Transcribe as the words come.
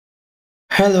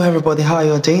Hello everybody, how are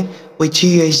you doing? With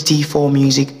USD4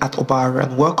 Music at Obara,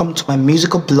 and welcome to my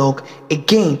musical blog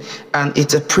again, and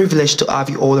it's a privilege to have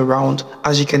you all around.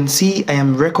 As you can see, I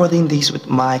am recording this with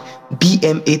my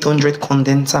BM800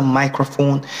 condenser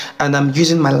microphone, and I'm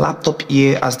using my laptop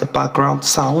here as the background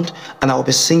sound, and I'll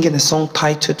be singing a song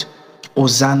titled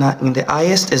Hosanna in the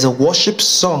Highest. Is a worship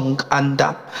song, and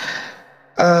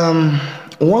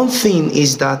one thing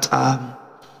is that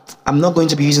I'm not going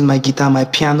to be using my guitar, my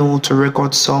piano to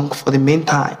record song for the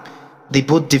meantime. They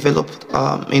both developed,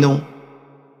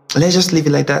 let's just leave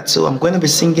it like that. So I'm going to be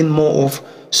singing more of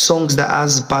songs that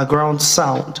has background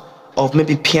sound of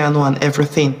maybe piano and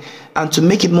everything. And to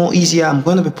make it more easier, I'm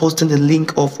going to be posting the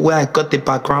link of where I got the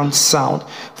background sound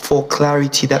for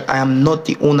clarity that I am not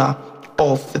the owner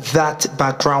of that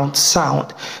background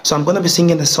sound. So I'm going to be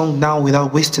singing the song now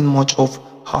without wasting much of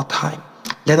our time.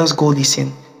 Let us go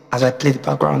listen as I play the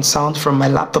background sound from my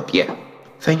laptop here.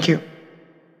 Thank you.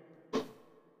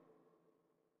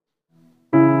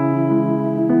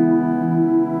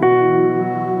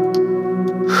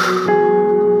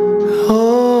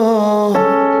 Oh,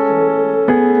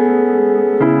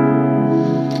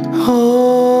 oh,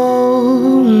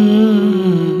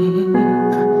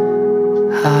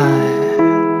 hi.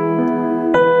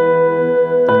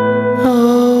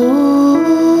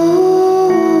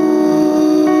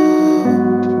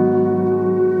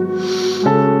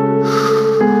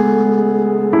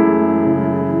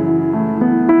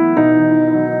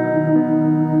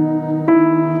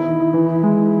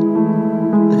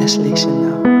 Let's listen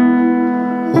now.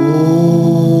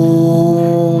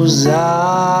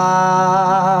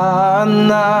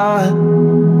 Hosanna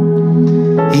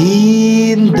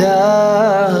in the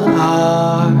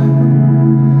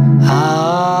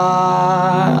highest.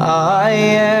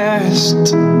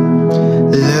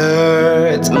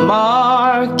 Let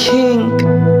my King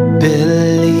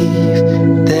believe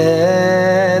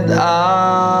that I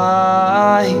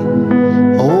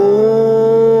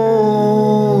Hosanna,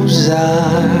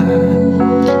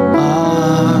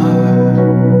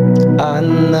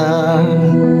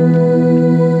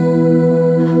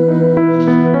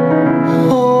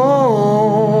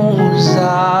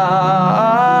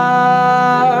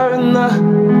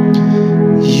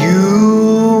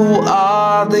 you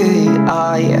are the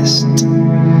highest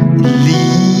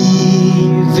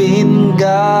living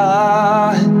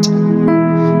God,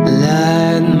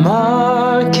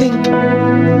 landmark King,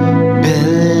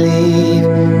 believe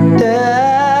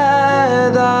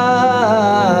that I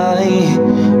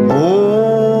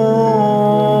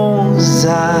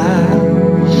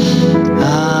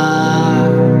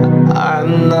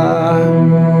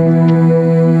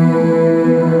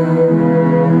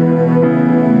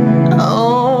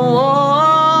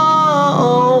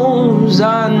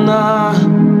Hosanna,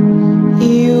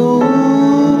 you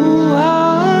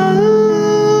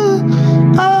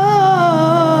are,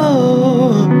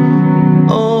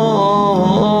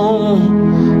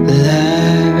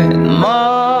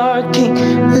 landmark King.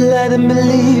 Let them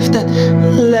believe that,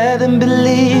 let them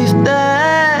believe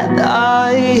that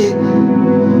I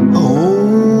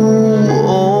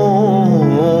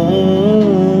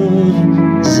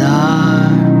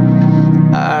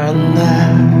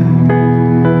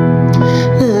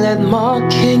let my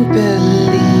King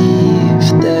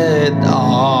believe that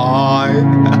I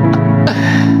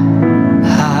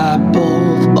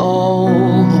above all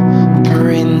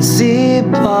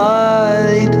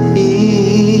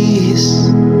principalities,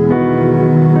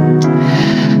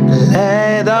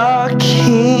 let our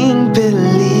King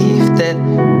believe that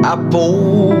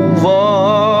above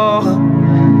all,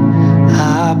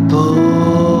 above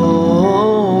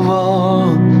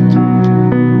all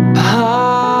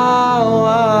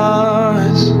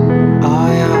powers,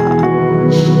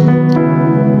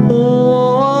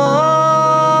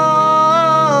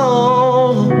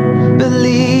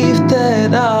 believe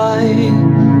that I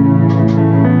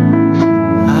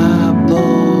above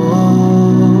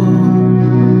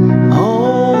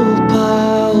all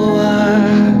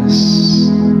powers.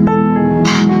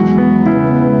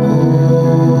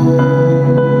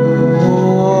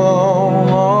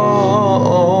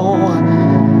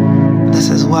 This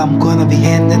is where I'm gonna be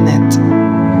ending it.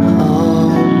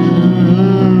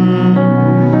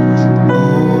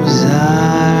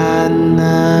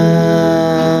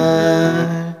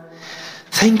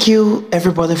 Thank you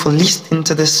everybody for listening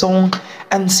to this song,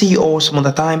 and see you all some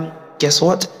other time. Guess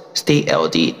what? Stay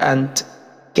healthy and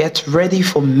get ready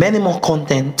for many more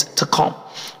content to come.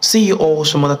 See you all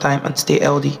some other time and stay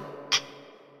healthy.